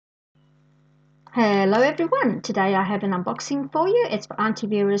Hello everyone, today I have an unboxing for you. It's for Auntie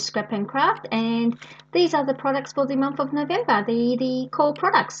Vera's Scrap and Craft, and these are the products for the month of November, the core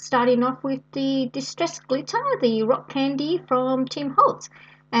products, starting off with the Distress Glitter, the rock candy from Tim Holtz.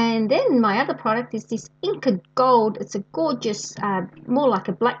 And then my other product is this Inca Gold. It's a gorgeous, more like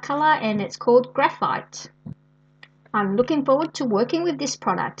a black color, and it's called Graphite. I'm looking forward to working with this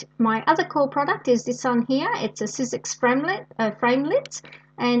product. My other core product is this one here. It's a Sizzix framelit,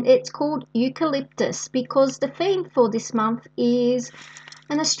 and it's called Eucalyptus because the theme for this month is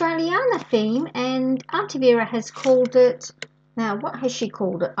an Australiana theme, and Auntie Vera has called it, now what has she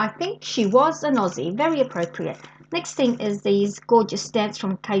called it? I think she was an Aussie, very appropriate. Next thing is these gorgeous stamps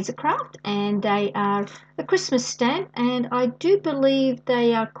from Kaisercraft, and they are a Christmas stamp, and I do believe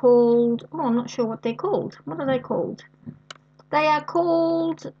they are called, oh, I'm not sure what they're called. What are they called? They are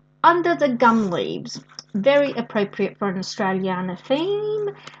called Under the Gum Leaves. Very appropriate for an Australiana theme.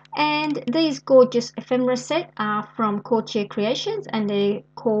 And these gorgeous ephemera set are from Courtier Creations, and the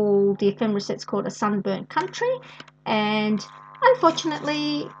ephemera set's called A Sunburnt Country. And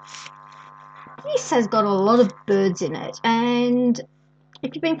unfortunately, this has got a lot of birds in it. And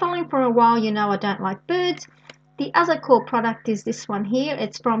if you've been following for a while, you know I don't like birds. The other core product is this one here.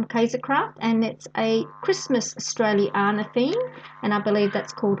 It's from Kaisercraft, and it's a Christmas Australiana theme, and I believe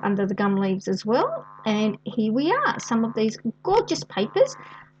that's called Under the Gum Leaves as well. And here we are, some of these gorgeous papers.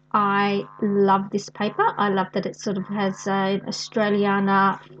 I love this paper. I love that it sort of has an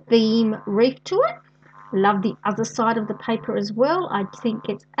Australiana theme reef to it. Love the other side of the paper as well. I think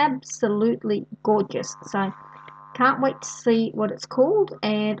it's absolutely gorgeous. So can't wait to see what it's called.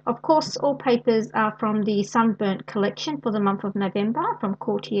 And of course, all papers are from the Sunburnt collection for the month of November from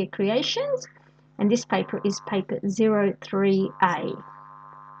Courtier Creations. And this paper is paper 03A.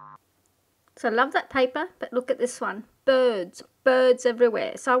 So I love that paper, but look at this one. Birds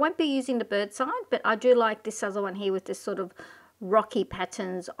everywhere. So I won't be using the bird side, but I do like this other one here with this sort of rocky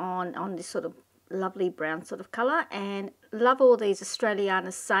patterns on this sort of lovely brown sort of colour, and love all these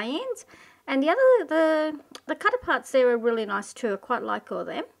Australiana sayings. And the cutter parts there are really nice too. I quite like all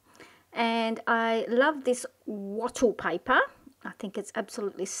them. And I love this wattle paper. I think it's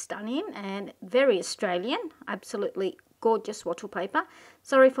absolutely stunning and very Australian. Absolutely gorgeous wattle paper.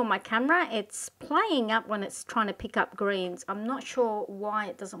 Sorry for my camera. It's playing up when it's trying to pick up greens. I'm not sure why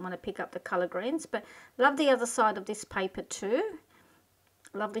it doesn't want to pick up the colour greens, but love the other side of this paper too.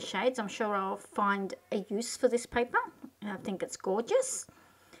 Lovely shades. I'm sure I'll find a use for this paper. I think it's gorgeous.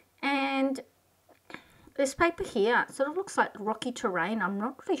 And this paper here sort of looks like rocky terrain. I'm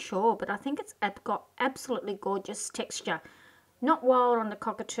not really sure, but I think it's got absolutely gorgeous texture. Not wild on the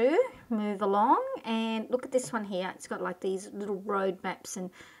cockatoo. Move along, and look at this one here. It's got like these little road maps, and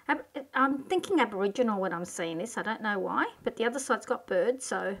I'm thinking Aboriginal when I'm seeing this. I don't know why, but the other side's got birds,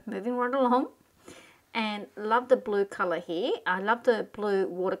 so moving right along. And love the blue colour here. I love the blue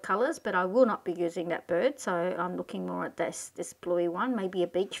watercolours, but I will not be using that bird, so I'm looking more at this bluey one, maybe a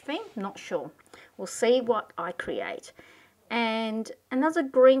beach theme, not sure. We'll see what I create. And another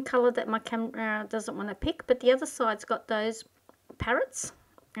green colour that my camera doesn't want to pick, but the other side's got those parrots,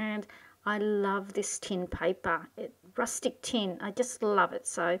 and I love this tin paper. Rustic tin, I just love it.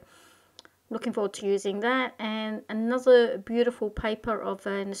 So looking forward to using that. And another beautiful paper of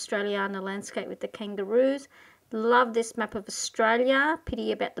an Australiana landscape with the kangaroos. Love this map of Australia.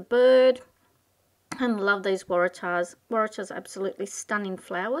 Pity about the bird. And love these waratahs. Waratahs are absolutely stunning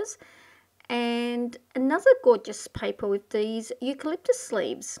flowers. And another gorgeous paper with these eucalyptus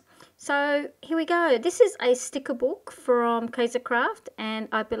sleeves. So here we go. This is a sticker book from Kaisercraft, and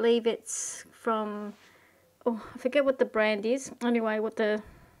I believe it's from, oh, I forget what the brand is. Anyway, what the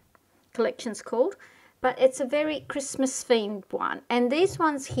collection's called, but it's a very Christmas themed one. And these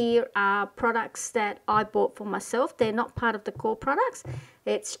ones here are products that I bought for myself. They're not part of the core products.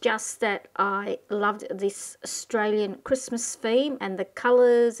 It's just that I loved this Australian Christmas theme and the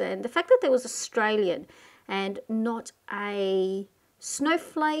colours and the fact that there was Australian and not a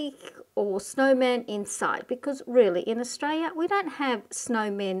snowflake or snowman inside, because really in Australia we don't have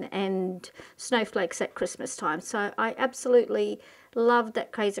snowmen and snowflakes at Christmas time. So I absolutely love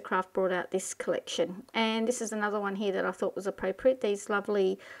that Kaisercraft brought out this collection. And this is another one here that I thought was appropriate, these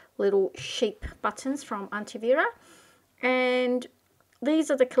lovely little sheep buttons from Auntie Vera. And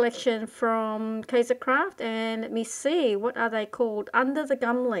these are the collection from Kaisercraft, and let me see, what are they called? Under the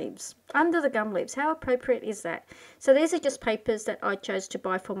Gum Leaves. Under the Gum Leaves, how appropriate is that? So these are just papers that I chose to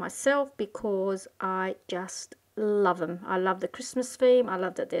buy for myself because I just love them. I love the Christmas theme, I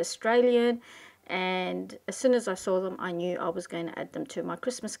love that they're Australian, and as soon as I saw them, I knew I was going to add them to my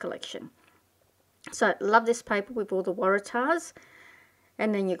Christmas collection. So love this paper with all the waratahs.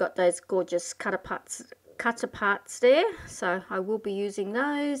 And then you've got those gorgeous cut aparts there, so I will be using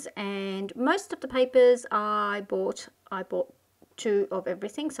those. And most of the papers I bought 2 of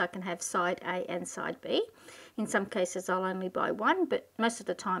everything, so I can have side A and side B. In some cases I'll only buy 1, but most of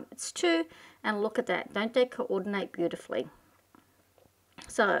the time it's 2. And look at that, don't they coordinate beautifully?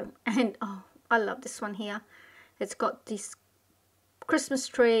 So, and oh, I love this one here. It's got this Christmas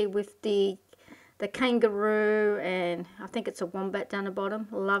tree with the kangaroo, and I think it's a wombat down the bottom.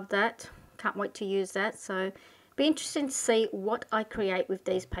 Love that. Can't wait to use that. So be interesting to see what I create with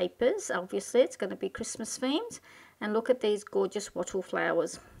these papers. Obviously it's going to be Christmas themed. And look at these gorgeous wattle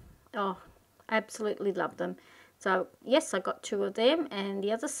flowers. Oh, absolutely love them. So yes, I got 2 of them, and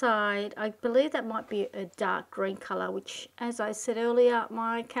the other side, I believe that might be a dark green color, which, as I said earlier,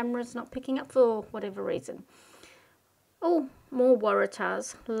 my camera's not picking up for whatever reason. Oh, more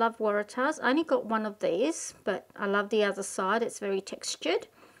waratahs. Love waratahs. I only got 1 of these, but I love the other side. It's very textured.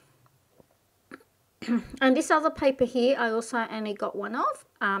 And this other paper here, I also only got 1 of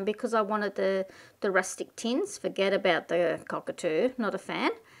because I wanted the rustic tins. Forget about the cockatoo. Not a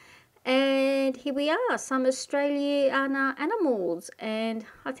fan. And here we are, some Australiana animals, and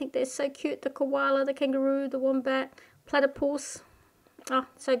I think they're so cute. The koala, the kangaroo, the wombat, platypus. Oh,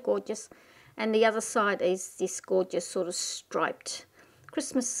 so gorgeous. And the other side is this gorgeous sort of striped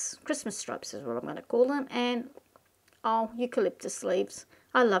Christmas stripes is what I'm going to call them. And oh, eucalyptus leaves.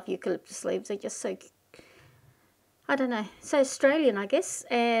 I love eucalyptus leaves. They're just so, I don't know, so Australian, I guess.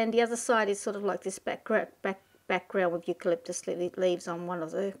 And the other side is sort of like this background with eucalyptus leaves on one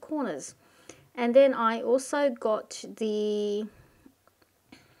of the corners. And then I also got the,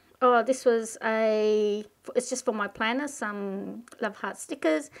 oh, this was it's just for my planner, some love heart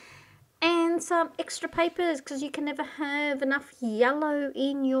stickers and some extra papers, because you can never have enough yellow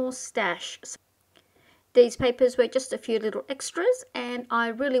in your stash. So these papers were just a few little extras, and I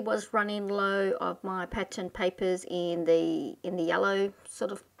really was running low of my pattern papers in the yellow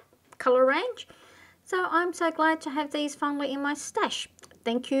sort of color range. So I'm so glad to have these finally in my stash.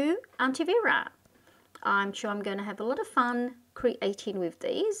 Thank you, Auntie Vera. I'm sure I'm going to have a lot of fun creating with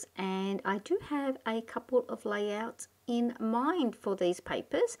these, and I do have a couple of layouts in mind for these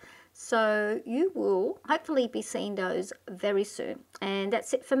papers, so you will hopefully be seeing those very soon. And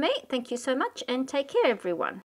that's it for me. Thank you so much, and take care, everyone.